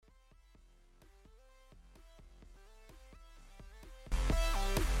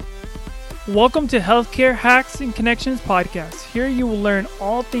Welcome to Healthcare Hacks and Connections podcast. Here you will learn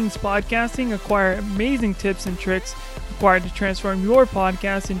all things podcasting, acquire amazing tips and tricks required to transform your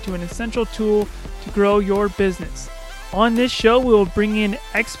podcast into an essential tool to grow your business. On this show, we will bring in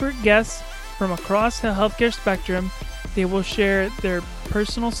expert guests from across the healthcare spectrum. They will share their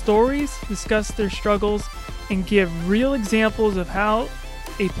personal stories, discuss their struggles, and give real examples of how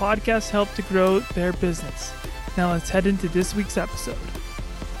a podcast helped to grow their business. Now let's head into this week's episode.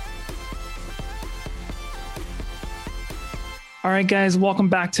 All right, guys, welcome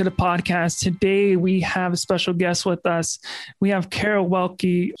back to the podcast. Today, we have a special guest with us. We have Kara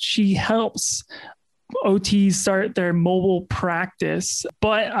Welke. She helps OTs start their mobile practice,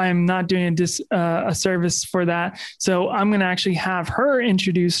 but I'm not doing a service for that. So I'm going to actually have her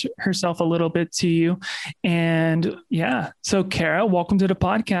introduce herself a little bit to you. And yeah, so Kara, welcome to the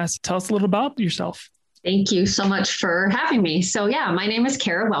podcast. Tell us a little about yourself. Thank you so much for having me. So yeah, my name is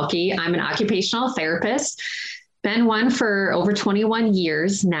Kara Welke. I'm an occupational therapist. Been one for over 21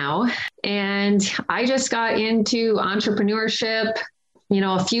 years now. And I just got into entrepreneurship,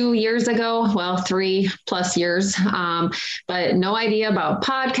 a few years ago, 3+ years, but no idea about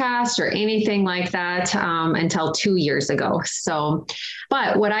podcasts or anything like that until 2 years ago.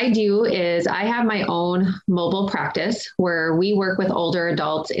 But what I do is I have my own mobile practice where we work with older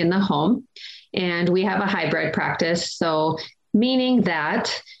adults in the home, and we have a hybrid practice. So meaning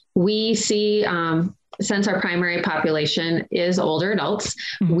that we see, since our primary population is older adults,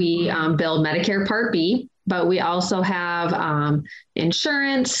 we bill Medicare Part B, but we also have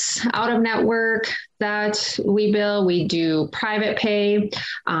insurance out of network that we bill. We do private pay,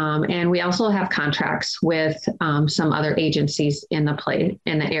 and we also have contracts with some other agencies in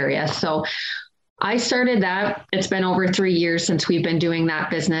the area. So I started that. It's been over 3 years since we've been doing that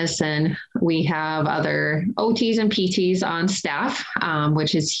business, and we have other OTs and PTs on staff,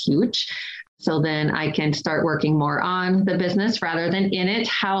 which is huge. So then I can start working more on the business rather than in it.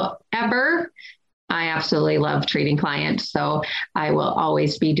 However, I absolutely love treating clients. So I will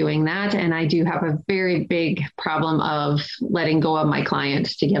always be doing that. And I do have a very big problem of letting go of my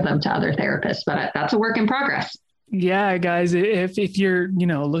clients to give them to other therapists, but that's a work in progress. Yeah, guys, if you're,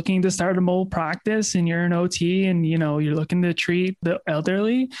 looking to start a mobile practice and you're an OT and, you're looking to treat the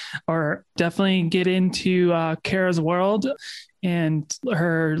elderly, or definitely get into Kara's world. And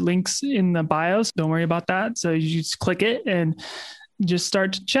her link's in the bios. Don't worry about that. So you just click it and just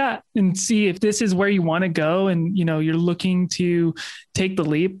start to chat and see if this is where you want to go. And, you're looking to take the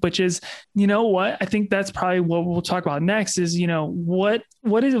leap, which is, what I think that's probably what we'll talk about next is, what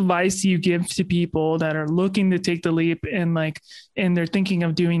advice do you give to people that are looking to take the leap and they're thinking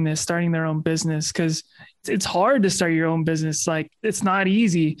of doing this, starting their own business? Because it's hard to start your own business. It's not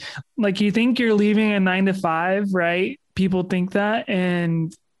easy. You think you're leaving a 9-to-5, right? People think that.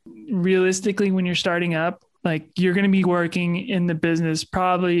 And realistically, when you're starting up, you're going to be working in the business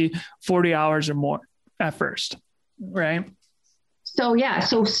probably 40 hours or more at first, right?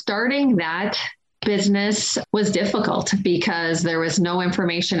 So starting that business was difficult because there was no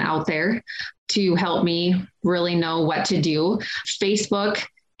information out there to help me really know what to do. Facebook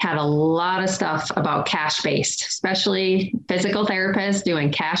had a lot of stuff about cash-based, especially physical therapists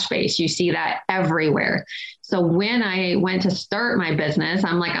doing cash-based. You see that everywhere. So when I went to start my business,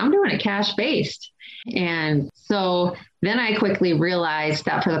 I'm doing it cash-based. And so then I quickly realized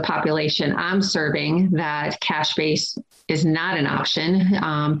that for the population I'm serving, that cash-based is not an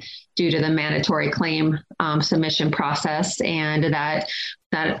option due to the mandatory claim submission process, and that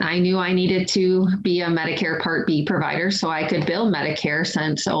I knew I needed to be a Medicare Part B provider so I could bill Medicare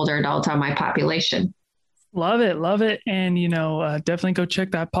since older adults are my population. Love it. And, definitely go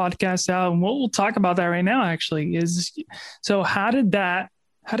check that podcast out. And we'll talk about that right now, actually, is, so how did that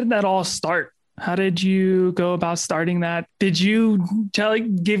all start? How did you go about starting that? Did you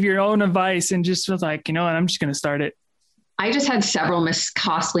give your own advice and just was I'm just going to start it? I just had several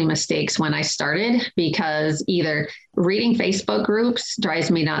costly mistakes when I started, because either reading Facebook groups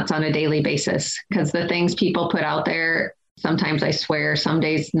drives me nuts on a daily basis, because the things people put out there, sometimes I swear, some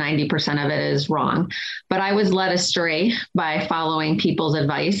days 90% of it is wrong. But I was led astray by following people's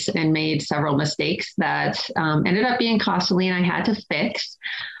advice and made several mistakes that ended up being costly and I had to fix.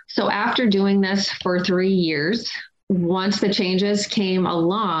 So after doing this for 3 years, once the changes came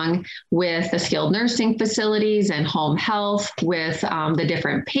along with the skilled nursing facilities and home health with the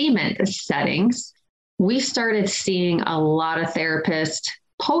different payment settings, we started seeing a lot of therapists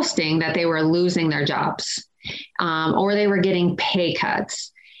posting that they were losing their jobs or they were getting pay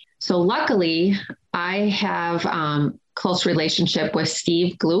cuts. So luckily, I have close relationship with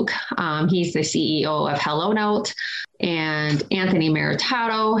Steve Gluck. He's the CEO of Hello Note, and Anthony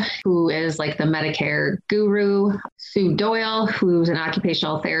Maritato, who is like the Medicare guru, Sue Doyle, who's an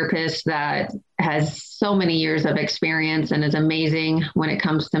occupational therapist that has so many years of experience and is amazing when it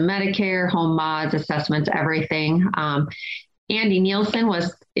comes to Medicare, home mods, assessments, everything. Andy Nielsen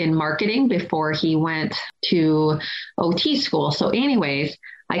was in marketing before he went to OT school. So anyways,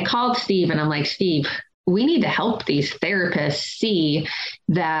 I called Steve and I'm like, Steve, we need to help these therapists see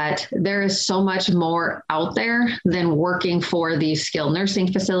that there is so much more out there than working for these skilled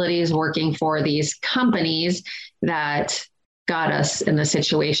nursing facilities, working for these companies that got us in the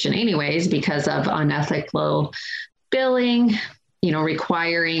situation anyways because of unethical billing,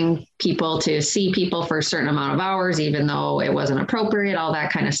 requiring people to see people for a certain amount of hours, even though it wasn't appropriate, all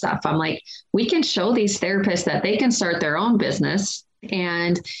that kind of stuff. I'm like, we can show these therapists that they can start their own business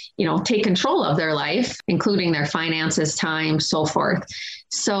and, take control of their life, including their finances, time, so forth.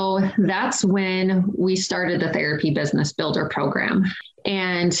 So that's when we started the Therapy Business Builder program.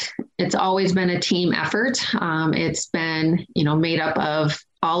 And it's always been a team effort. It's been, made up of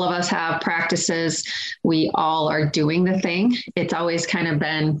all of us have practices. We all are doing the thing. It's always kind of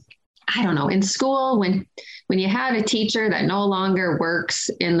been, I don't know, in school, when you had a teacher that no longer works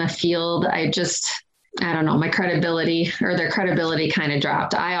in the field, I don't know, my credibility or their credibility kind of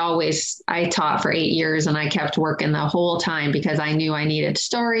dropped. I taught for 8 years and I kept working the whole time because I knew I needed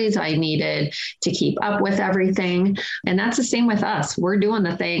stories. I needed to keep up with everything. And that's the same with us. We're doing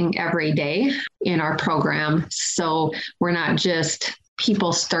the thing every day in our program. So we're not just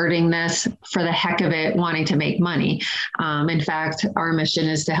people starting this for the heck of it, wanting to make money. In fact, our mission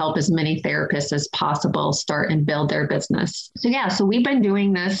is to help as many therapists as possible start and build their business. So we've been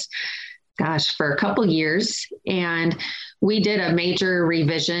doing this for a couple years. And we did a major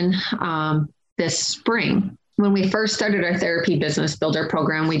revision this spring. When we first started our Therapy Business Builder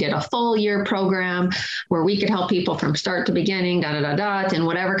program, we did a full year program where we could help people from start to beginning, in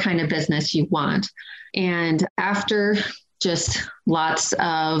whatever kind of business you want. And after just lots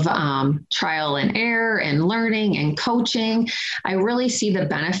of trial and error and learning and coaching, I really see the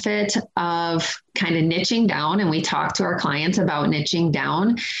benefit of kind of niching down. And we talk to our clients about niching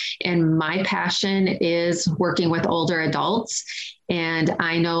down. And my passion is working with older adults. And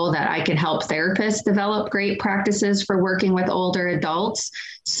I know that I can help therapists develop great practices for working with older adults.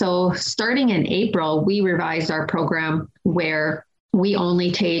 So starting in April, we revised our program where we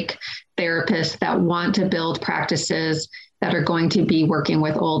only take therapists that want to build practices that are going to be working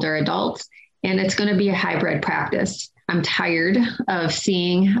with older adults. And it's going to be a hybrid practice. I'm tired of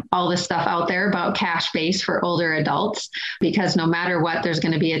seeing all this stuff out there about cash base for older adults, because no matter what, there's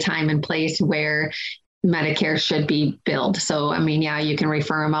going to be a time and place where Medicare should be billed. So, you can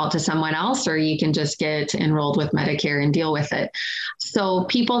refer them out to someone else, or you can just get enrolled with Medicare and deal with it. So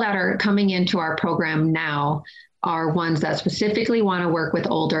people that are coming into our program now are ones that specifically want to work with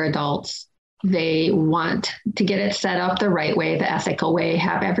older adults. They want to get it set up the right way, the ethical way,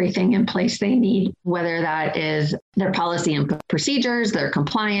 have everything in place they need, whether that is their policy and procedures, their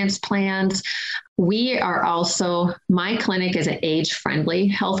compliance plans. My clinic is an age-friendly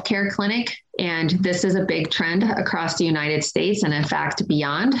healthcare clinic, and this is a big trend across the United States and in fact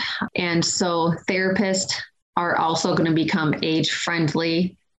beyond. And so therapists are also going to become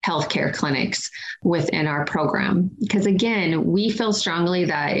age-friendly healthcare clinics within our program. Because again, we feel strongly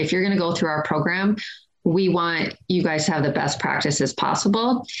that if you're going to go through our program, we want you guys to have the best practices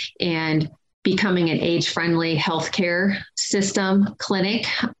possible. And becoming an age-friendly healthcare system, clinic,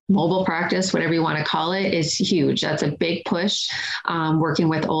 mobile practice, whatever you want to call it, is huge. That's a big push, working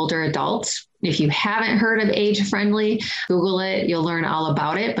with older adults. If you haven't heard of age-friendly, Google it, you'll learn all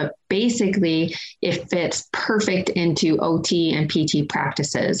about it. But basically, it fits perfect into OT and PT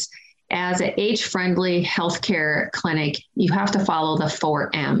practices. As an age-friendly healthcare clinic, you have to follow the 4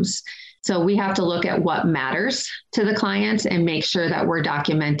 M's. So we have to look at what matters to the clients and make sure that we're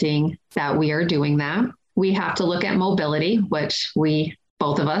documenting that we are doing that. We have to look at mobility, which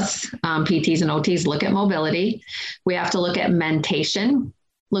both of us, PTs and OTs, look at mobility. We have to look at mentation,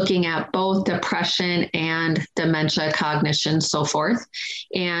 looking at both depression and dementia, cognition, so forth.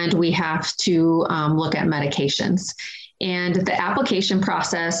 And we have to look at medications. And the application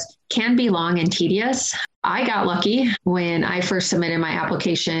process can be long and tedious. I got lucky when I first submitted my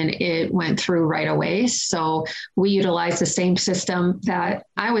application, it went through right away. So we utilize the same system that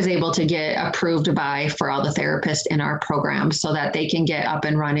I was able to get approved by for all the therapists in our program so that they can get up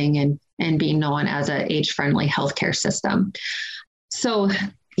and running and be known as an age-friendly healthcare system. So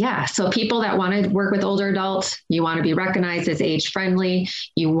yeah, so people that want to work with older adults, you want to be recognized as age friendly.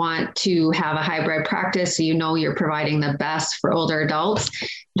 You want to have a hybrid practice so you know you're providing the best for older adults.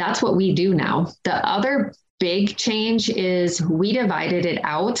 That's what we do now. The other big change is we divided it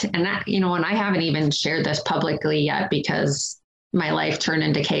out, and that, and I haven't even shared this publicly yet because my life turned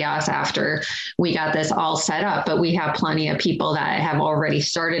into chaos after we got this all set up, but we have plenty of people that have already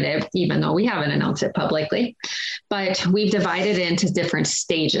started it, even though we haven't announced it publicly. But we've divided it into different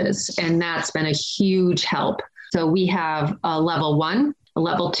stages, and that's been a huge help. So we have a level 1, a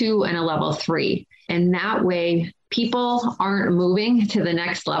level 2, and a level 3. And that way, people aren't moving to the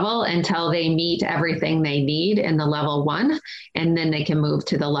next level until they meet everything they need in the level 1, and then they can move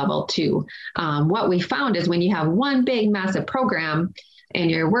to the level 2. What we found is when you have one big massive program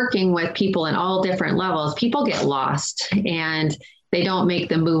and you're working with people in all different levels, people get lost and they don't make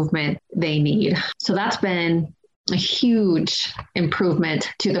the movement they need. So that's been a huge improvement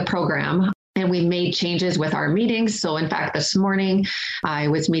to the program. And we made changes with our meetings. So in fact, this morning I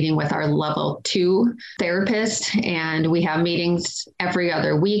was meeting with our level 2 therapist, and we have meetings every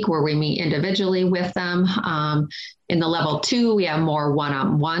other week where we meet individually with them. In the level 2, we have more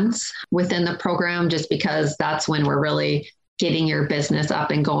one-on-ones within the program, just because that's when we're really getting your business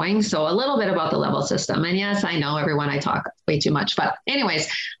up and going. So a little bit about the level system. And yes, I know everyone, I talk way too much, but anyways,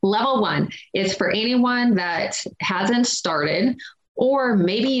 level 1 is for anyone that hasn't started, or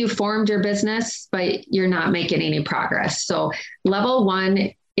maybe you formed your business, but you're not making any progress. So level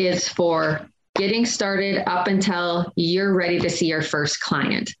 1 is for getting started up until you're ready to see your first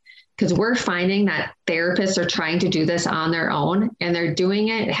client. Because we're finding that therapists are trying to do this on their own and they're doing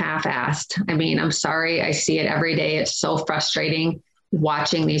it half-assed. I mean, I'm sorry, I see it every day. It's so frustrating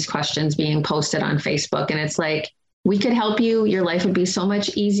watching these questions being posted on Facebook. And it's like, we could help you. Your life would be so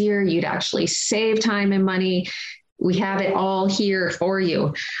much easier. You'd actually save time and money. We have it all here for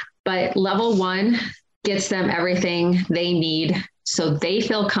you. But level 1 gets them everything they need so they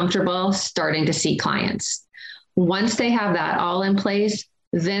feel comfortable starting to see clients. Once they have that all in place,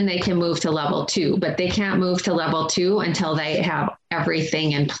 then they can move to level 2, but they can't move to level 2 until they have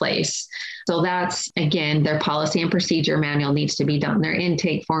everything in place. So that's, again, their policy and procedure manual needs to be done. Their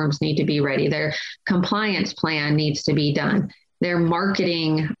intake forms need to be ready. Their compliance plan needs to be done. Their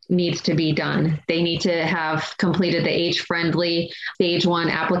marketing needs to be done. They need to have completed the age-friendly stage 1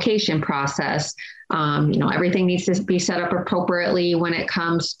 application process. Everything needs to be set up appropriately when it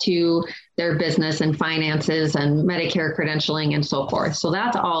comes to their business and finances and Medicare credentialing and so forth. So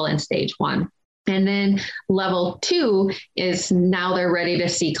that's all in stage 1. And then level 2 is now they're ready to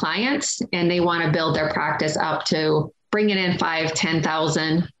see clients and they want to build their practice up to bringing in $5,000,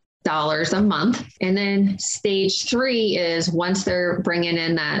 $10,000 a month. And then stage 3 is once they're bringing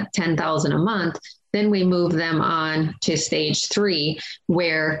in that $10,000 a month, then we move them on to stage 3,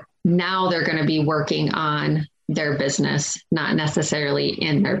 where now they're going to be working on their business, not necessarily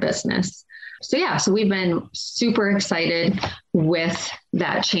in their business. So we've been super excited with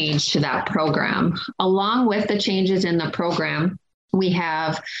that change to that program. Along with the changes in the program, we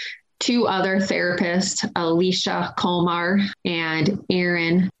have 2 other therapists, Alicia Colmar and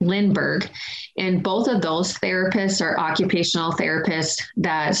Erin Lindberg. And both of those therapists are occupational therapists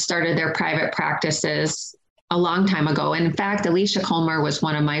that started their private practices a long time ago. And in fact, Alicia Colmar was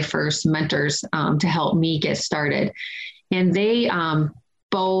one of my first mentors to help me get started. And they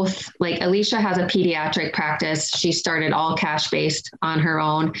both, like Alicia has a pediatric practice. She started all cash-based on her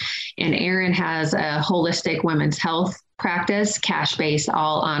own. And Erin has a holistic women's health practice, cash-based,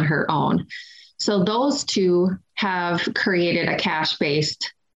 all on her own. So those 2 have created a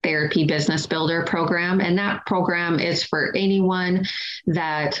cash-based therapy business builder program. And that program is for anyone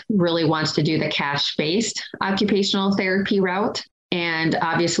that really wants to do the cash-based occupational therapy route. And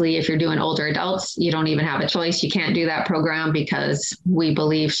obviously, if you're doing older adults, you don't even have a choice. You can't do that program because we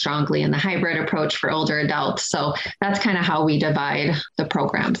believe strongly in the hybrid approach for older adults. So that's kind of how we divide the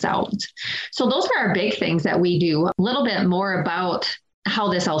programs out. So those are our big things that we do. A little bit more about how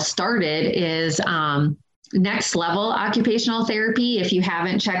this all started is Next Level Occupational Therapy. If you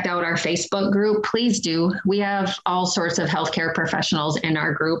haven't checked out our Facebook group, please do. We have all sorts of healthcare professionals in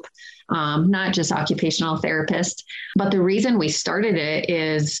our group, not just occupational therapists. But the reason we started it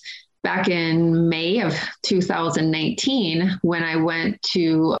is back in May of 2019, when I went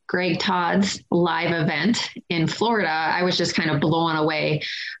to Greg Todd's live event in Florida, I was just kind of blown away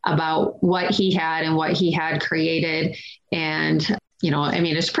about what he had and what he had created. And,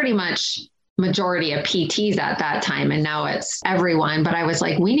 it's pretty much majority of PTs at that time, and now it's everyone. But I was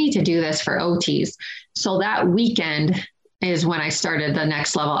like, we need to do this for OTs. So that weekend is when I started the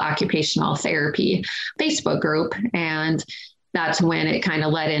Next Level Occupational Therapy Facebook group. And that's when it kind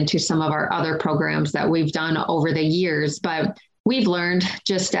of led into some of our other programs that we've done over the years. But we've learned,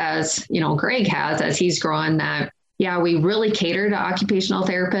 just as, Greg has, as he's grown, that yeah, we really cater to occupational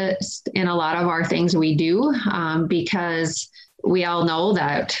therapists in a lot of our things we do, because we all know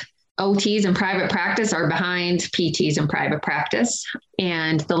that OTs in private practice are behind PTs in private practice.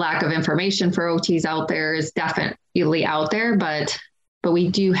 And the lack of information for OTs out there is definitely out there, but we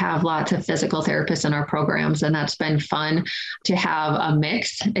do have lots of physical therapists in our programs, and that's been fun to have a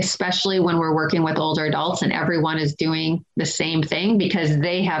mix, especially when we're working with older adults and everyone is doing the same thing because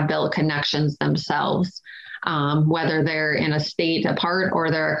they have built connections themselves. Whether they're in a state apart or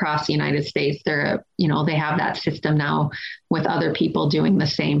they're across the United States, they have that system now with other people doing the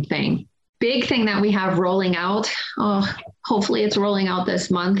same thing. Big thing that we have rolling out, hopefully it's rolling out this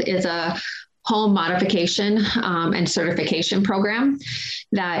month, is a home modification and certification program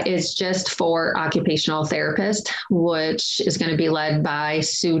that is just for occupational therapists, which is going to be led by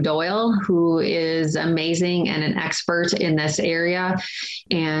Sue Doyle, who is amazing and an expert in this area.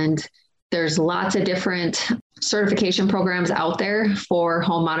 And there's lots of different certification programs out there for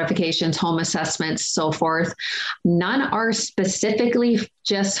home modifications, home assessments, so forth. None are specifically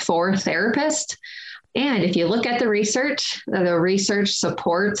just for therapists. And if you look at the research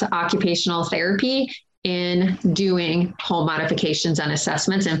supports occupational therapy in doing home modifications and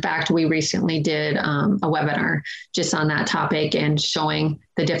assessments. In fact, we recently did a webinar just on that topic and showing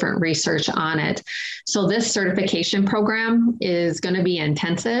the different research on it. So this certification program is going to be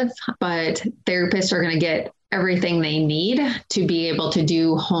intensive, but therapists are going to get everything they need to be able to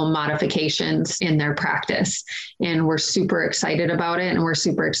do home modifications in their practice. And we're super excited about it. And we're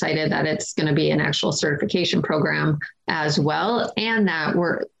super excited that it's going to be an actual certification program as well. And that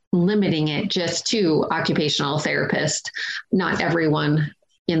we're limiting it just to occupational therapists. Not everyone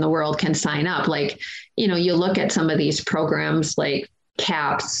in the world can sign up. Like, you look at some of these programs like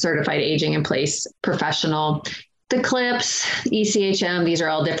CAPS, Certified Aging in Place Professional, the CLIPS, ECHM, these are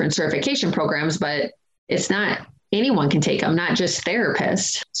all different certification programs, but it's not, anyone can take them, not just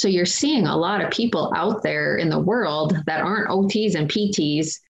therapists. So you're seeing a lot of people out there in the world that aren't OTs and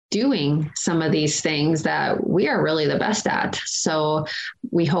PTs doing some of these things that we are really the best at. So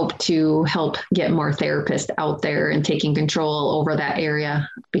we hope to help get more therapists out there and taking control over that area,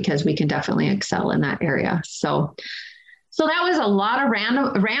 because we can definitely excel in that area. So that was a lot of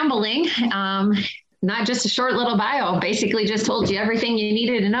rambling, not just a short little bio, basically just told you everything you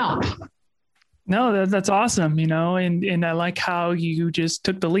needed to know. No, that's awesome, and I like how you just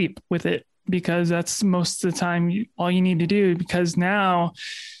took the leap with it, because that's most of the time all you need to do, because now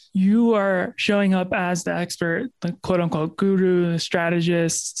you are showing up as the expert, the quote unquote guru, the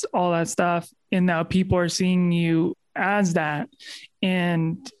strategist, all that stuff. And now people are seeing you as that.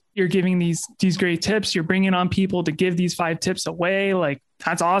 And you're giving these great tips. You're bringing on people to give these 5 tips away. Like,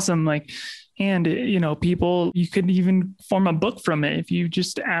 that's awesome. And people, you could even form a book from it. If you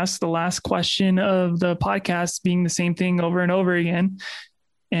just ask the last question of the podcast being the same thing over and over again.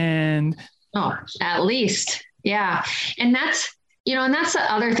 And at least. Yeah. And that's the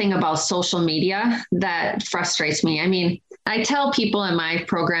other thing about social media that frustrates me. I mean, I tell people in my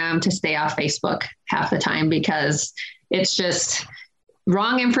program to stay off Facebook half the time, because it's just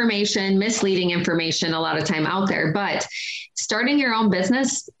wrong information, misleading information a lot of time out there. But starting your own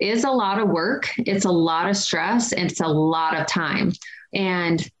business is a lot of work. It's a lot of stress. And it's a lot of time.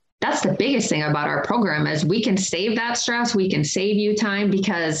 And that's the biggest thing about our program is we can save that stress. We can save you time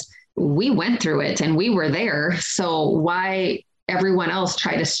because we went through it and we were there. So why everyone else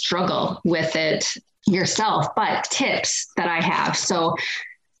try to struggle with it yourself? But tips that I have. So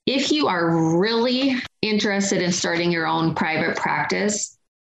if you are really interested in starting your own private practice,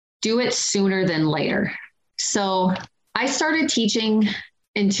 do it sooner than later. So I started teaching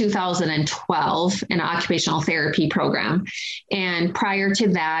in 2012 an occupational therapy program. And prior to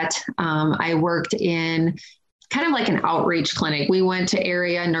that, I worked in kind of like an outreach clinic. We went to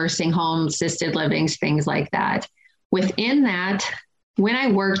area nursing homes, assisted livings, things like that. Within that, when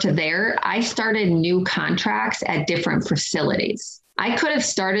I worked there, I started new contracts at different facilities. I could have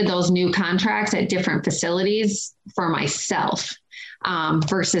started those new contracts at different facilities for myself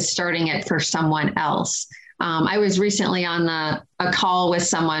versus starting it for someone else. I was recently on a call with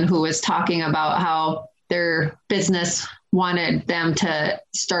someone who was talking about how their business wanted them to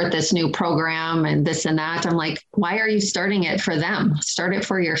start this new program and this and that. I'm like, why are you starting it for them? Start it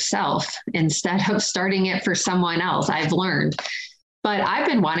for yourself instead of starting it for someone else. I've learned. But I've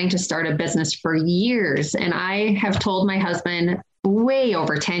been wanting to start a business for years. And I have told my husband way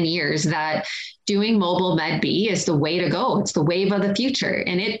over 10 years that doing mobile med B is the way to go. It's the wave of the future.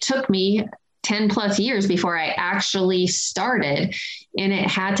 And it took me 10 plus years before I actually started. And it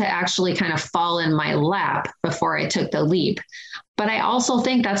had to actually kind of fall in my lap before I took the leap. But I also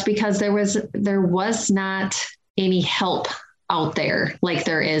think that's because there was not any help out there like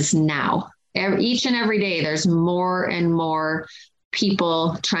there is now. Each and every day, there's more and more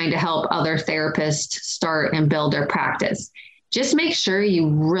people trying to help other therapists start and build their practice. Just make sure you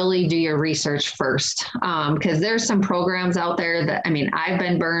really do your research first. Because there's some programs out there that, I've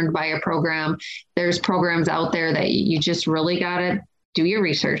been burned by a program. There's programs out there that you just really got to do your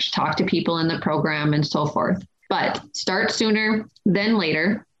research, talk to people in the program and so forth. But start sooner than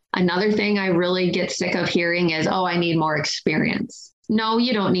later. Another thing I really get sick of hearing is, oh, I need more experience. No,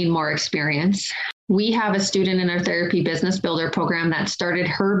 you don't need more experience. We have a student in our therapy business builder program that started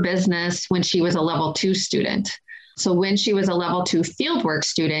her business when she was a level 2 student. So when she was a level 2 fieldwork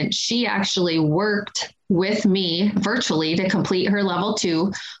student, she actually worked with me virtually to complete her level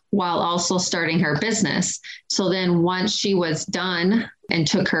 2 while also starting her business. So then once she was done and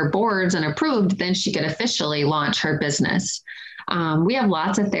took her boards and approved, then she could officially launch her business. We have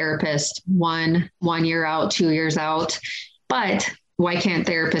lots of therapists, one year out, 2 years out, but why can't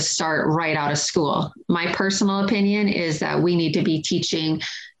therapists start right out of school? My personal opinion is that we need to be teaching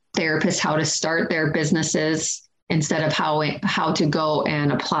therapists how to start their businesses instead of how to go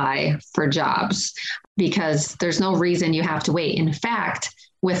and apply for jobs, because there's no reason you have to wait. In fact,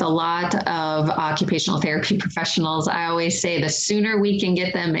 with a lot of occupational therapy professionals, I always say the sooner we can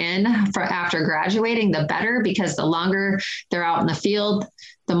get them in for after graduating, the better, because the longer they're out in the field,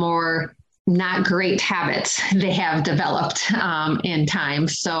 the more not great habits they have developed in time.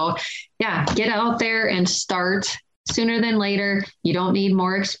 So yeah, get out there and start sooner than later. You don't need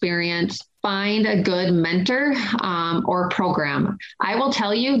more experience. Find a good mentor or program. I will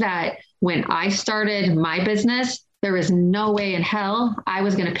tell you that when I started my business, there was no way in hell I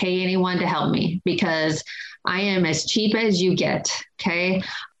was going to pay anyone to help me, because I am as cheap as you get. Okay.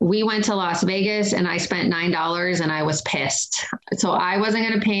 We went to Las Vegas and I spent $9 and I was pissed. So I wasn't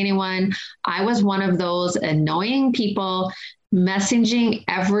going to pay anyone. I was one of those annoying people messaging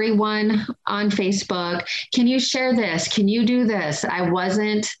everyone on Facebook. Can you share this? Can you do this? I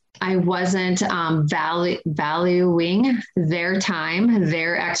wasn't valuing their time,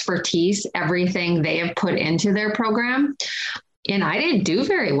 their expertise, everything they have put into their program. And I didn't do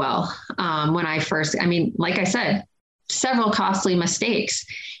very well when I first, like I said, several costly mistakes.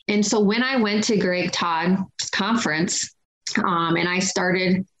 And so when I went to Greg Todd's conference and I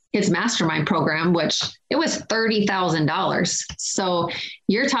started his mastermind program, which it was $30,000. So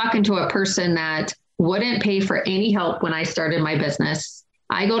you're talking to a person that wouldn't pay for any help when I started my business.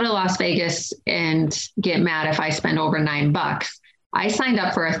 I go to Las Vegas and get mad if I spend over $9. I signed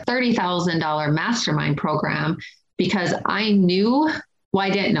up for a $30,000 mastermind program because I knew, well, I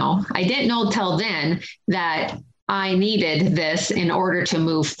didn't know till then that I needed this in order to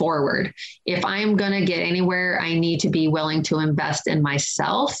move forward. If I'm going to get anywhere, I need to be willing to invest in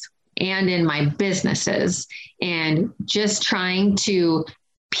myself and in my businesses, and just trying to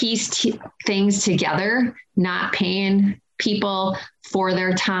piece things together, not paying people for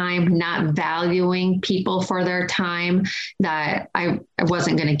their time, not valuing people for their time, that I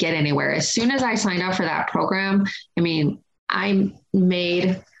wasn't going to get anywhere. As soon as I signed up for that program, I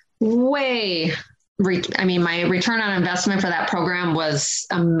made my return on investment for that program was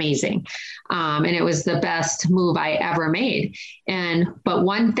amazing. And it was the best move I ever made. But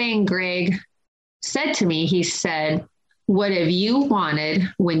one thing Greg said to me, he said, what have you wanted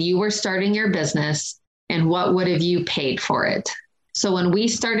when you were starting your business, and what would have you paid for it? So when we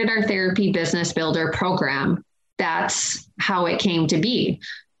started our therapy business builder program, that's how it came to be.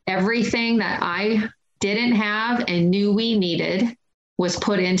 Everything that I didn't have and knew we needed was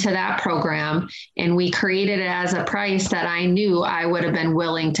put into that program, and we created it as a price that I knew I would have been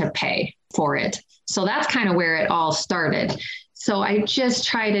willing to pay for it. So that's kind of where it all started. So I just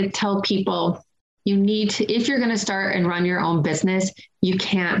try to tell people, you need to, if you're going to start and run your own business, you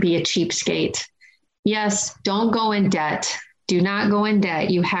can't be a cheapskate. Yes, don't go in debt. Do not go in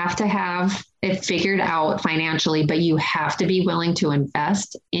debt. You have to have it figured out financially, but you have to be willing to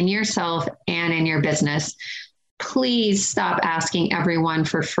invest in yourself and in your business. Please stop asking everyone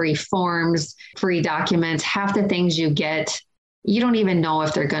for free forms, free documents. Half the things you get, you don't even know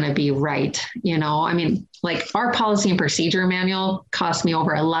if they're going to be right. Like our policy and procedure manual cost me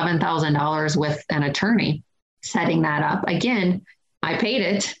over $11,000 with an attorney setting that up. Again, I paid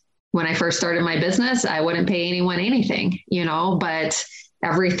it. When I first started my business, I wouldn't pay anyone anything, but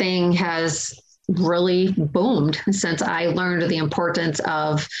everything has really boomed since I learned the importance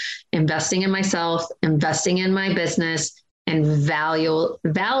of investing in myself, investing in my business, and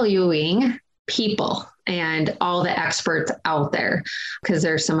valuing people and all the experts out there, because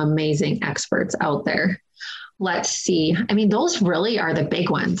there's some amazing experts out there. Let's see. I mean, those really are the big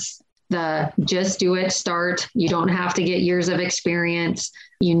ones. The just do it, start. You don't have to get years of experience.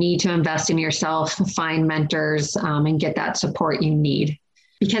 You need to invest in yourself, find mentors, and get that support you need.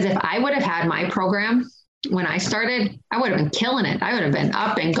 Because if I would have had my program when I started, I would have been killing it. I would have been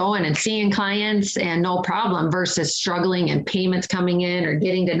up and going and seeing clients and no problem, versus struggling and payments coming in or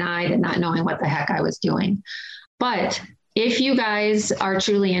getting denied and not knowing what the heck I was doing. But if you guys are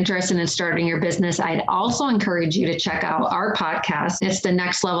truly interested in starting your business, I'd also encourage you to check out our podcast. It's the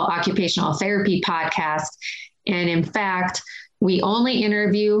Next Level Occupational Therapy podcast. And in fact, we only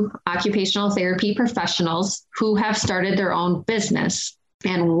interview occupational therapy professionals who have started their own business.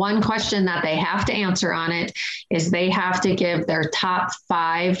 And one question that they have to answer on it is they have to give their top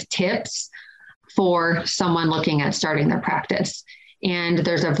 5 tips for someone looking at starting their practice. And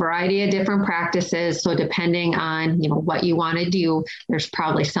there's a variety of different practices. So depending on, what you want to do, there's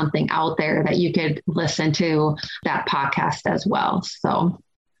probably something out there that you could listen to that podcast as well. So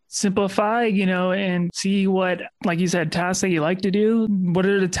simplify, and see what, like you said, tasks that you like to do. What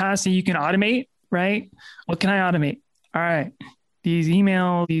are the tasks that you can automate, right? What can I automate? All right. These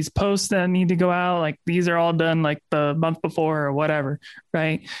emails, these posts that need to go out, like these are all done like the month before or whatever,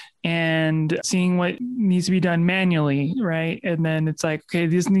 right? And seeing what needs to be done manually, right? And then it's like, okay,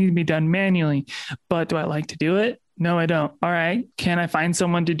 this needs to be done manually, but do I like to do it? No, I don't. All right. Can I find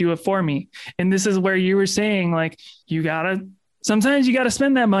someone to do it for me? And this is where you were saying, like, sometimes you got to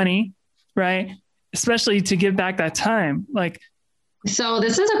spend that money, right? Especially to give back that time. So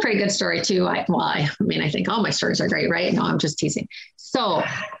this is a pretty good story too. I think all my stories are great, right? No, I'm just teasing. So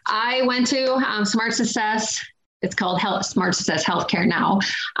I went to Smart Success. It's called Smart Success Healthcare now,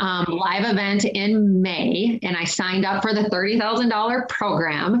 live event in May. And I signed up for the $30,000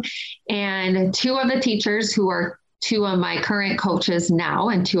 program. And 2 of the teachers, who are 2 of my current coaches now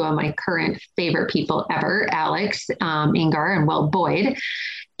and 2 of my current favorite people ever, Alex Ingar and Will Boyd,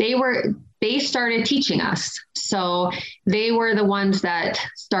 they started teaching us. So they were the ones that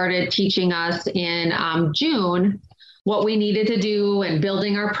started teaching us in June what we needed to do and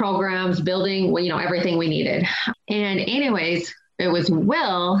building our programs, building, everything we needed. And anyways, it was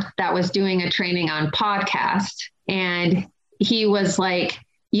Will that was doing a training on podcast. And he was like,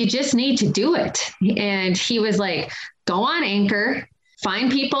 you just need to do it. And he was like, go on Anchor,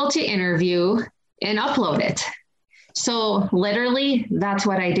 find people to interview and upload it. So literally, that's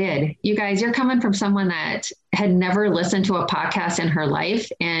what I did. You guys, you're coming from someone that had never listened to a podcast in her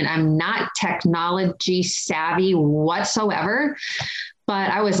life, and I'm not technology savvy whatsoever.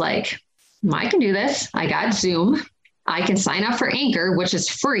 But I was like, I can do this. I got Zoom. I can sign up for Anchor, which is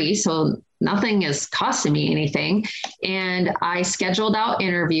free. So nothing is costing me anything. And I scheduled out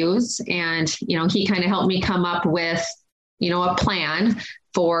interviews, and, he kind of helped me come up with, a plan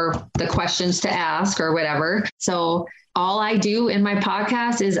for the questions to ask or whatever. So all I do in my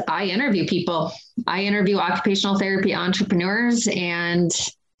podcast is I interview people. I interview occupational therapy entrepreneurs, and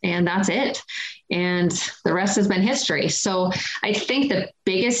that's it. And the rest has been history. So I think the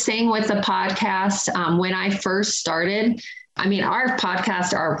biggest thing with the podcast, when I first started, our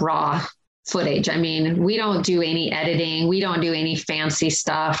podcasts are raw footage. We don't do any editing. We don't do any fancy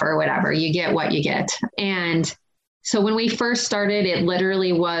stuff or whatever. You get what you get. And so when we first started, it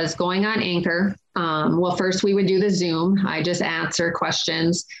literally was going on Anchor. First we would do the Zoom. I just answer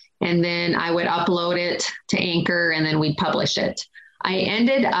questions, and then I would upload it to Anchor, and then we'd publish it. I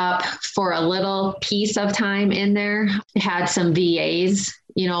ended up, for a little piece of time in there, had some VAs,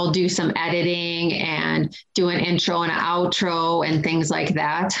 do some editing and do an intro and an outro and things like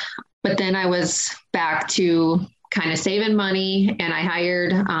that. But then I was back to kind of saving money, and I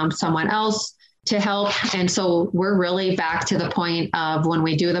hired someone else to help. And so we're really back to the point of when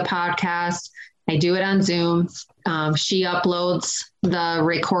we do the podcast, I do it on Zoom. She uploads the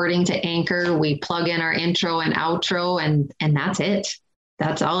recording to Anchor. We plug in our intro and outro, and that's it.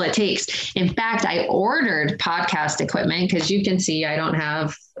 That's all it takes. In fact, I ordered podcast equipment because you can see I don't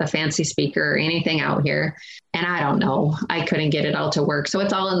have a fancy speaker or anything out here. And I don't know, I couldn't get it all to work. So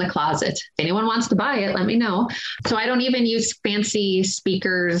it's all in the closet. If anyone wants to buy it, let me know. So I don't even use fancy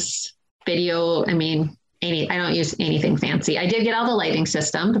speakers, video. I don't use anything fancy. I did get all the lighting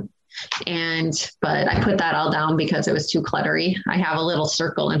system, but I put that all down because it was too cluttery. I have a little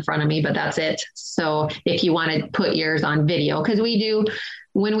circle in front of me, but that's it. So if you want to put yours on video, because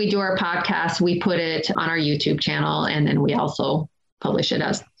when we do our podcast, we put it on our YouTube channel, and then we also publish it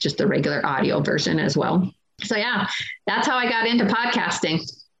as just the regular audio version as well. So yeah, that's how I got into podcasting.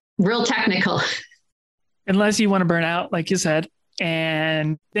 Real technical. Unless you want to burn out, like you said,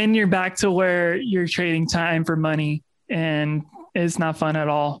 And then you're back to where you're trading time for money, and it's not fun at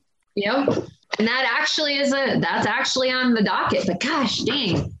all. Yep. And that's actually on the docket, but gosh,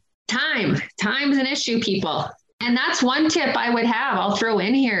 dang, time's an issue, people. And that's one tip I would have. I'll throw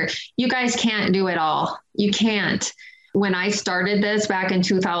in here. You guys can't do it all. You can't. When I started this back in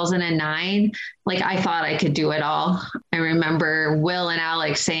 2009, like I thought I could do it all. I remember Will and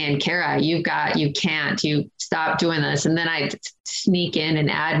Alex saying, Kara, you can't, you stop doing this. And then I'd sneak in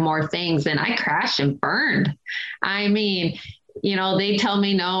and add more things, and I crashed and burned. I mean, they tell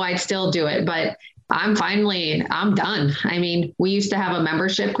me no, I'd still do it, but I'm done. I mean, we used to have a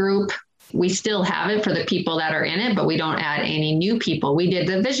membership group. We still have it for the people that are in it, but we don't add any new people. We did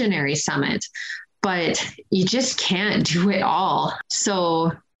the Visionary Summit, but you just can't do it all.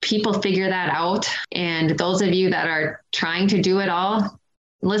 So people figure that out. And those of you that are trying to do it all,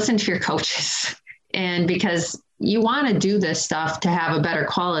 listen to your coaches. And because you want to do this stuff to have a better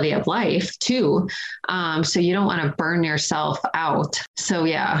quality of life too. So you don't want to burn yourself out. So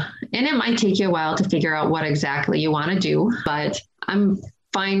yeah, and it might take you a while to figure out what exactly you want to do, but I'm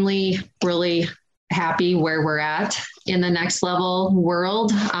finally really happy where we're at in the next level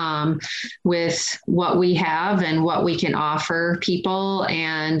world, with what we have and what we can offer people,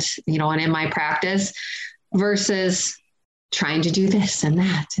 and and in my practice versus trying to do this and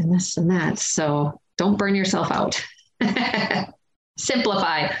that and this and that. So don't burn yourself out.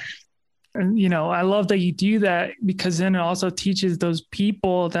 Simplify. I love that you do that, because then it also teaches those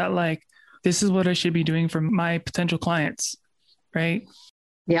people that like, this is what I should be doing for my potential clients. Right.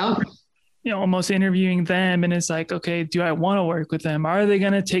 Yep. Almost interviewing them. And it's like, okay, do I want to work with them? Are they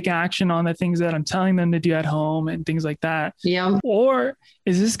going to take action on the things that I'm telling them to do at home and things like that? Yeah. Or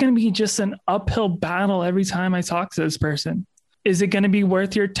is this going to be just an uphill battle every time I talk to this person? Is it going to be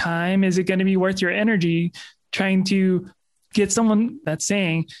worth your time? Is it going to be worth your energy trying to get someone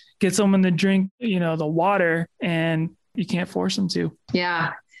to drink, the water, and you can't force them to?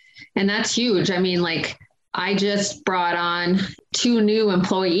 Yeah. And that's huge. I mean, like, I just brought on 2 new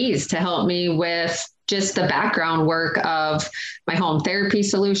employees to help me with just the background work of my home therapy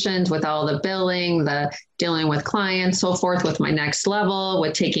solutions, with all the billing, the dealing with clients, so forth, with my next level,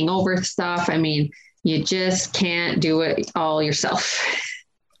 with taking over stuff. I mean, you just can't do it all yourself.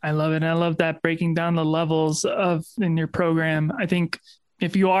 I love it. I love that, breaking down the levels in your program. I think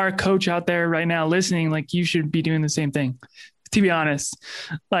if you are a coach out there right now listening, like, you should be doing the same thing, to be honest.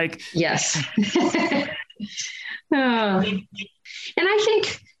 Like, yes. And I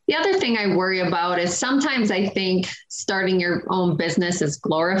think the other thing I worry about is sometimes I think starting your own business is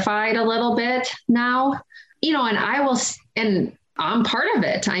glorified a little bit now, and I'm part of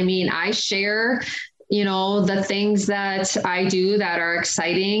it. I mean, I share, the things that I do that are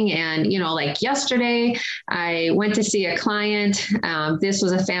exciting. And, like yesterday, I went to see a client. This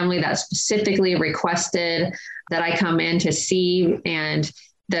was a family that specifically requested that I come in to see. And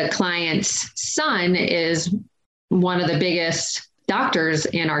the client's son is one of the biggest doctors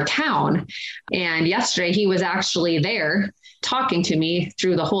in our town. And yesterday he was actually there talking to me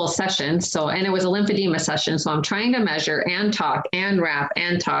through the whole session. And it was a lymphedema session. So I'm trying to measure and talk and wrap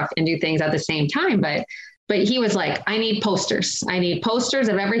and talk and do things at the same time. But he was like, I need posters. I need posters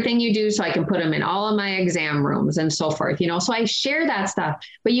of everything you do so I can put them in all of my exam rooms and so forth, so I share that stuff.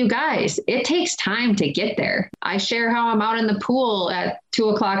 But you guys, it takes time to get there. I share how I'm out in the pool at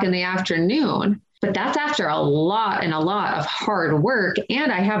 2:00 in the afternoon, but that's after a lot of hard work.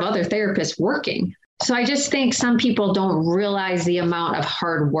 And I have other therapists working. So I just think some people don't realize the amount of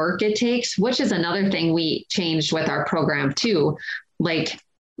hard work it takes, which is another thing we changed with our program too. Like,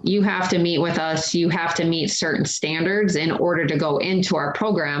 you have to meet with us. You have to meet certain standards in order to go into our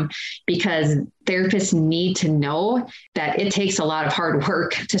program, because therapists need to know that it takes a lot of hard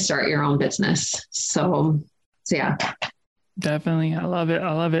work to start your own business. So yeah. Definitely. I love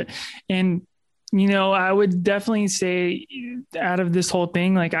it. And, I would definitely say, out of this whole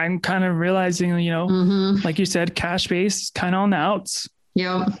thing, like, I'm kind of realizing, like you said, cash based kind of on the outs.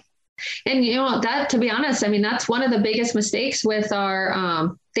 Yeah. And that, to be honest, I mean, that's one of the biggest mistakes with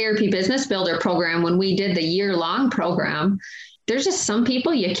our therapy business builder program. When we did the year-long program, there's just some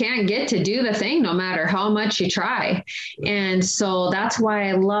people you can't get to do the thing no matter how much you try. And so that's why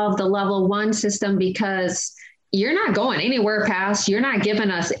I love the level 1 system, because you're not going anywhere past, you're not giving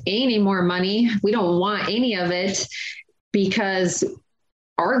us any more money. We don't want any of it, because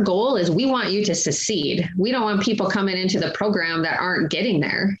our goal is we want you to succeed. We don't want people coming into the program that aren't getting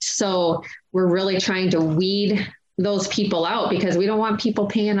there. So we're really trying to weed those people out, because we don't want people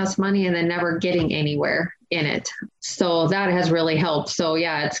paying us money and then never getting anywhere. in it. So that has really helped. So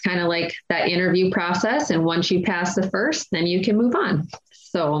yeah, it's kind of like that interview process. And once you pass the first, then you can move on.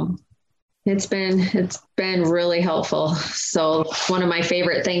 So it's been really helpful. So one of my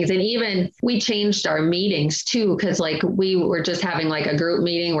favorite things, and even we changed our meetings too, because like we were just having like a group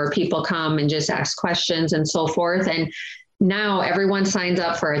meeting where people come and just ask questions and so forth. And now everyone signs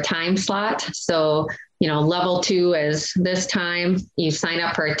up for a time slot. So, level 2 is this time. You sign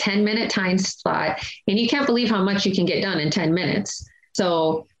up for a 10-minute time slot, and you can't believe how much you can get done in 10 minutes.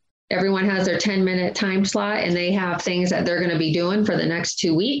 So everyone has their 10-minute time slot, and they have things that they're going to be doing for the next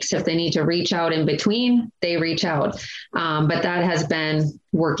 2 weeks. If they need to reach out in between, they reach out. But that has been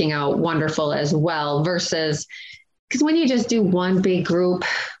working out wonderful as well, versus because when you just do one big group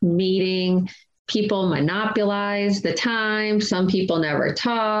meeting, people monopolize the time. Some people never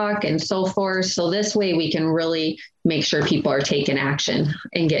talk and so forth. So this way we can really make sure people are taking action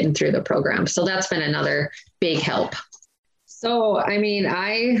and getting through the program. So that's been another big help. So, I mean,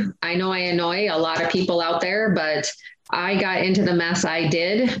 I know I annoy a lot of people out there, but I got into the mess I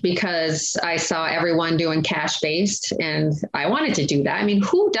did because I saw everyone doing cash-based, and I wanted to do that. I mean,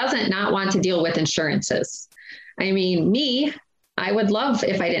 who doesn't not want to deal with insurances? I mean, I would love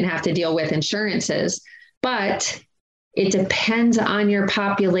if I didn't have to deal with insurances, but it depends on your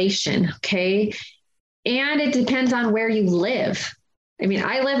population, okay? And it depends on where you live. I mean,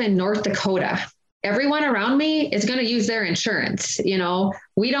 I live in North Dakota. Everyone around me is going to use their insurance.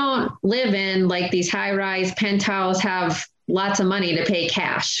 We don't live in like these high-rise penthouse, have lots of money to pay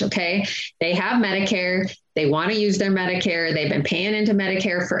cash. Okay. They have Medicare. They want to use their Medicare. They've been paying into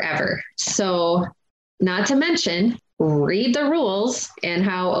Medicare forever. So not to mention, read the rules and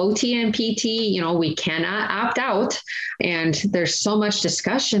how OT and PT, we cannot opt out. And there's so much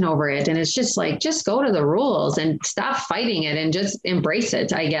discussion over it. And it's just like, just go to the rules and stop fighting it and just embrace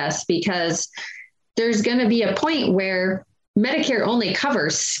it, I guess, because there's going to be a point where Medicare only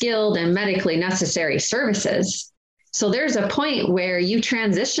covers skilled and medically necessary services. So there's a point where you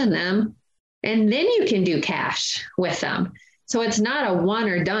transition them and then you can do cash with them. So it's not a one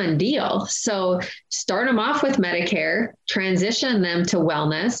or done deal. So start them off with Medicare, transition them to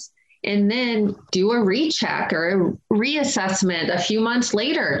wellness, and then do a recheck or a reassessment a few months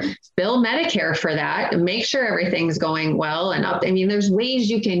later. Bill Medicare for that and make sure everything's going well and up. I mean, there's ways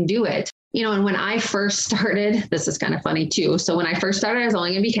you can do it. And when I first started, this is kind of funny too. So when I first started, I was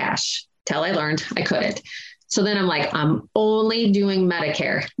only going to be cash till I learned I couldn't. So then I'm like, I'm only doing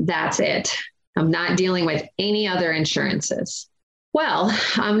Medicare. That's it. I'm not dealing with any other insurances. Well,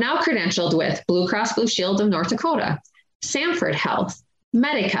 I'm now credentialed with Blue Cross Blue Shield of North Dakota, Sanford Health,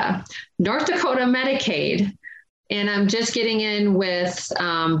 Medica, North Dakota Medicaid, and I'm just getting in with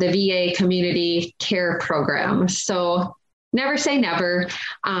the VA Community Care Program. So never say never.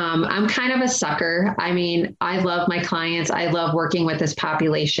 I'm kind of a sucker. I mean, I love my clients. I love working with this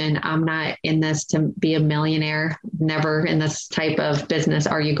population. I'm not in this to be a millionaire. Never in this type of business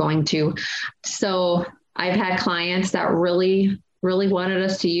are you going to. So I've had clients that really wanted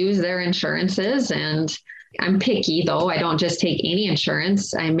us to use their insurances. And I'm picky though. I don't just take any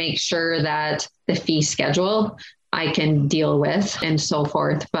insurance. I make sure that the fee schedule I can deal with and so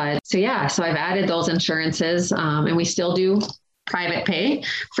forth. But so I've added those insurances and we still do private pay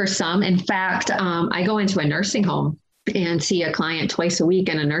for some. In fact, I go into a nursing home and see a client twice a week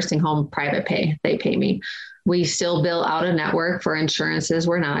in a nursing home, private pay. They pay me. We still bill out of network for insurances.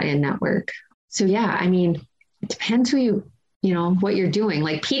 We're not in network. So I mean, it depends who what you're doing.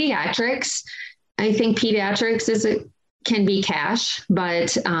 Like pediatrics, I think pediatrics can be cash,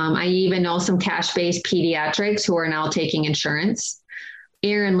 but I even know some cash-based pediatrics who are now taking insurance.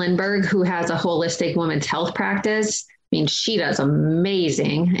 Erin Lindbergh, who has a holistic women's health practice, I mean, she does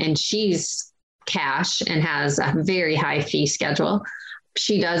amazing, and she's cash and has a very high fee schedule.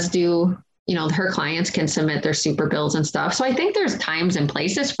 She does do, her clients can submit their super bills and stuff. So I think there's times and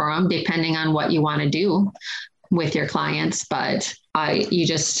places for them, depending on what you want to do with your clients. But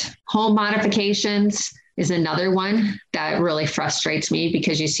home modifications is another one that really frustrates me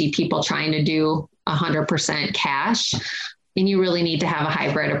because you see people trying to do 100% cash, and you really need to have a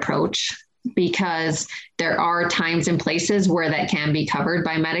hybrid approach because there are times and places where that can be covered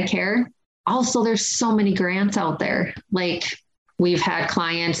by Medicare. Also, there's so many grants out there. Like we've had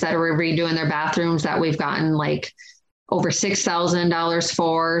clients that are redoing their bathrooms that we've gotten like over $6,000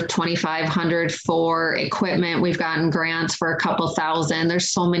 for, $2,500 for equipment. We've gotten grants for a couple thousand.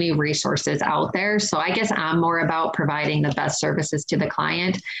 There's so many resources out there. So I guess I'm more about providing the best services to the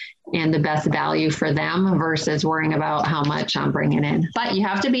client and the best value for them versus worrying about how much I'm bringing in. But you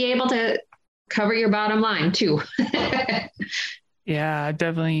have to be able to cover your bottom line too. Yeah,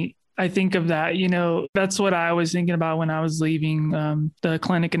 definitely. I think of that, that's what I was thinking about when I was leaving the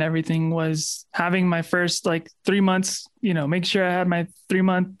clinic and everything, was having my first like 3 months, make sure I had my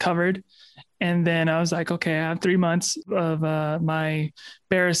 3-month covered. And then I was like, okay, I have 3 months of my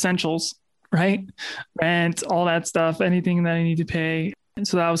bare essentials, right? Rent, all that stuff, anything that I need to pay. And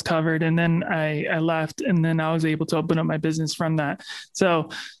so that was covered. And then I left, and then I was able to open up my business from that. So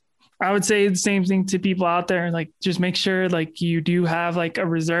I would say the same thing to people out there. Like, just make sure like you do have like a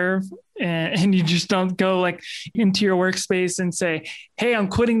reserve, and you just don't go like into your workspace and say, hey, I'm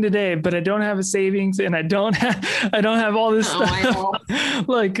quitting today, but I don't have a savings and I don't have all this stuff.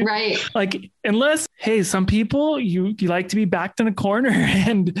 Like, right. Like, unless, hey, some people you like to be backed in a corner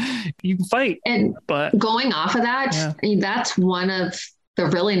and you can fight. And but going off of that, yeah. I mean, that's one of the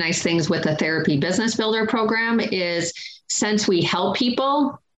really nice things with the Therapy Business Builder program is, since we help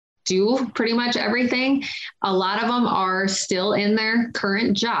people do pretty much everything, a lot of them are still in their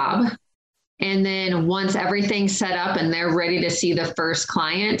current job. And then once everything's set up and they're ready to see the first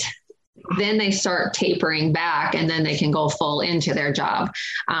client, then they start tapering back, and then they can go full into their job.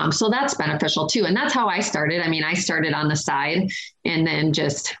 So that's beneficial too. And that's how I started. I mean, I started on the side and then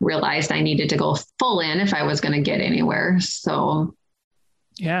just realized I needed to go full in if I was going to get anywhere. So.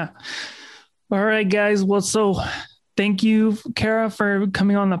 Yeah. All right, guys. Well, so thank you, Kara, for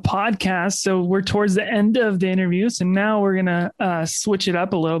coming on the podcast. So we're towards the end of the interview. So now we're going to switch it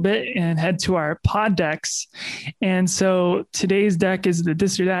up a little bit and head to our pod decks. And so today's deck is the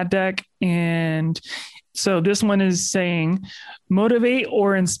This or That deck. And so this one is saying motivate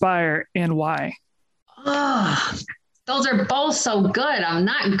or inspire, and why? Oh, those are both so good. I'm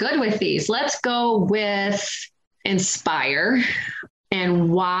not good with these. Let's go with inspire.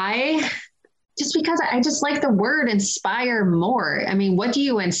 And why? Just because I just like the word inspire more. I mean, what do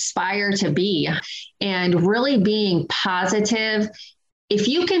you inspire to be? And really being positive. If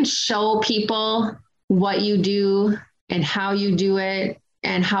you can show people what you do and how you do it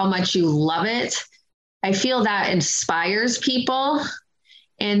and how much you love it, I feel that inspires people.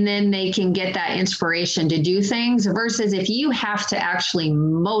 And then they can get that inspiration to do things, versus if you have to actually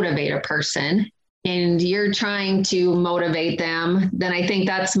motivate a person and you're trying to motivate them, then I think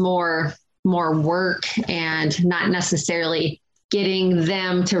that's more work and not necessarily getting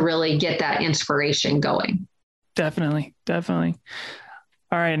them to really get that inspiration going. Definitely. All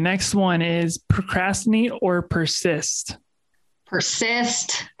right. Next one is procrastinate or persist.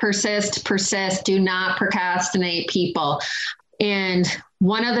 Persist. Do not procrastinate, people. And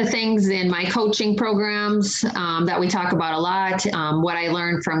one of the things in my coaching programs that we talk about a lot, what I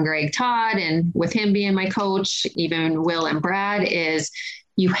learned from Greg Todd and with him being my coach, even Will and Brad, is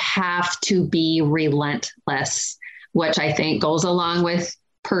you have to be relentless, which I think goes along with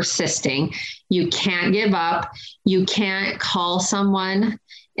persisting. You can't give up. You can't call someone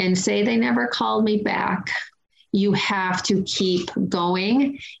and say they never called me back. You have to keep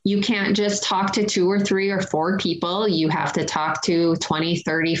going. You can't just talk to 2 or 3 or 4 people. You have to talk to 20,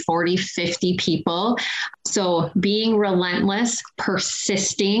 30, 40, 50 people. So being relentless,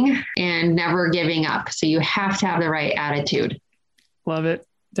 persisting, and never giving up. So you have to have the right attitude. Love it.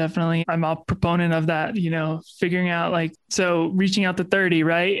 Definitely. I'm a proponent of that, figuring out so reaching out to 30,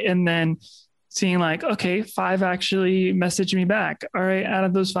 right? And then seeing okay, 5 actually messaged me back. All right. Out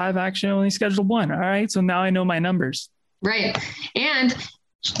of those 5, actually only scheduled 1. All right. So now I know my numbers. Right. And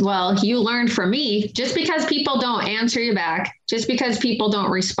well, you learned from me, just because people don't answer you back, just because people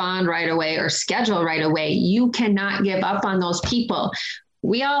don't respond right away or schedule right away, you cannot give up on those people.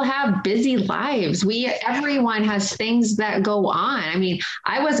 We all have busy lives. Everyone has things that go on. I mean,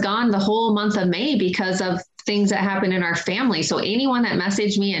 I was gone the whole month of May because of things that happened in our family. So anyone that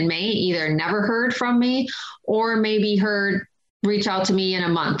messaged me in May either never heard from me or maybe reach out to me in a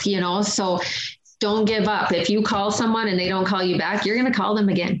month, so don't give up. If you call someone and they don't call you back, you're going to call them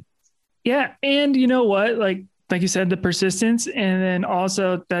again. Yeah. And you know what, like you said, the persistence. And then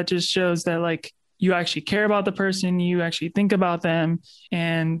also that just shows that you actually care about the person, you actually think about them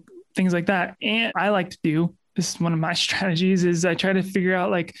and things like that. And I like to do, this is one of my strategies, is I try to figure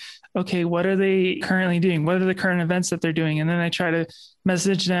out okay, what are they currently doing? What are the current events that they're doing? And then I try to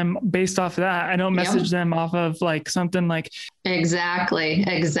message them based off of that. I don't message them off of something like. Exactly.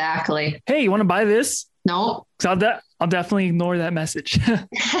 Hey, you want to buy this? No. So I'll definitely ignore that message.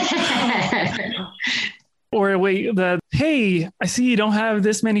 Or wait, hey, I see you don't have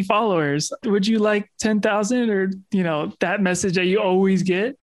this many followers. Would you like 10,000? Or, that message that you always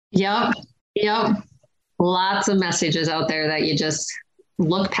get? Yep. Lots of messages out there that you just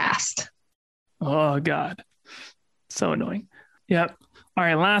look past. Oh, God. So annoying. Yep. All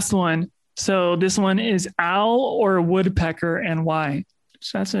right. Last one. So this one is owl or woodpecker, and why?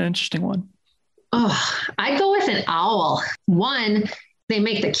 So that's an interesting one. Oh, I'd go with an owl. One, they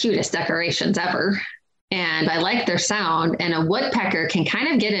make the cutest decorations ever. And I like their sound. And a woodpecker can kind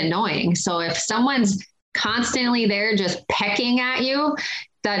of get annoying. So if someone's constantly there just pecking at you,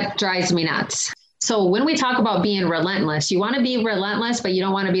 that drives me nuts. So when we talk about being relentless, you want to be relentless, but you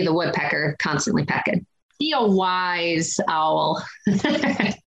don't want to be the woodpecker constantly pecking. Be a wise owl.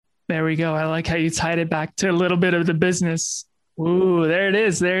 There we go. I like how you tied it back to a little bit of the business. Ooh, there it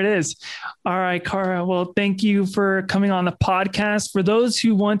is. There it is. All right, Cara. Well, thank you for coming on the podcast. For those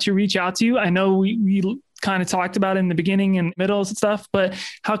who want to reach out to you, I know we kind of talked about it in the beginning and middle and stuff, but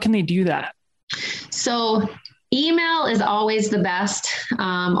how can they do that? So email is always the best,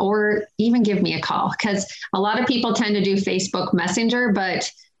 or even give me a call, because a lot of people tend to do Facebook Messenger,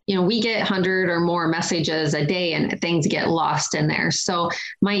 but we get 100 or more messages a day and things get lost in there. So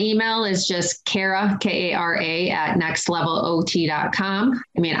my email is just Cara, Kara at nextlevelot.com.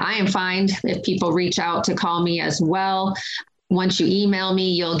 I mean, I am fine if people reach out to call me as well. Once you email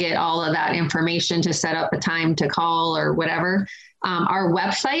me, you'll get all of that information to set up a time to call or whatever. Our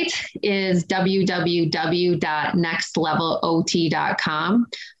website is www.nextlevelot.com.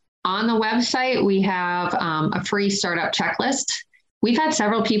 On the website, we have a free startup checklist. We've had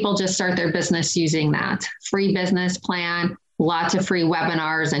several people just start their business using that. Free business plan, lots of free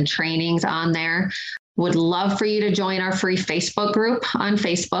webinars and trainings on there. Would love for you to join our free Facebook group on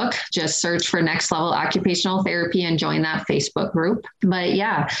Facebook. Just search for Next Level Occupational Therapy and join that Facebook group. But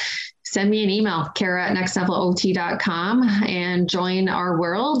yeah, send me an email, Cara at nextlevelot.com, and join our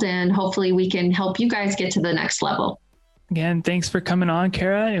world. And hopefully we can help you guys get to the next level. Again, thanks for coming on,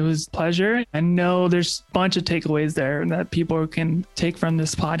 Cara. It was a pleasure. I know there's a bunch of takeaways there that people can take from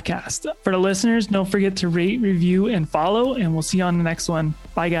this podcast. For the listeners, don't forget to rate, review, and follow, and we'll see you on the next one.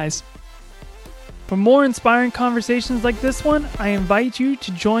 Bye, guys. For more inspiring conversations like this one, I invite you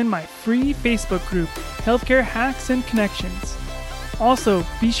to join my free Facebook group, Healthcare Hacks and Connections. Also,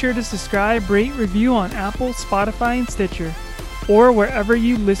 be sure to subscribe, rate, review on Apple, Spotify, and Stitcher, or wherever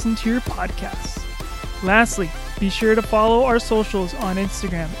you listen to your podcasts. Lastly, be sure to follow our socials on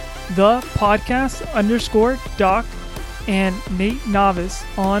Instagram, @thepodcast_doc and Nate Novice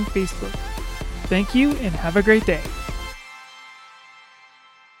on Facebook. Thank you and have a great day.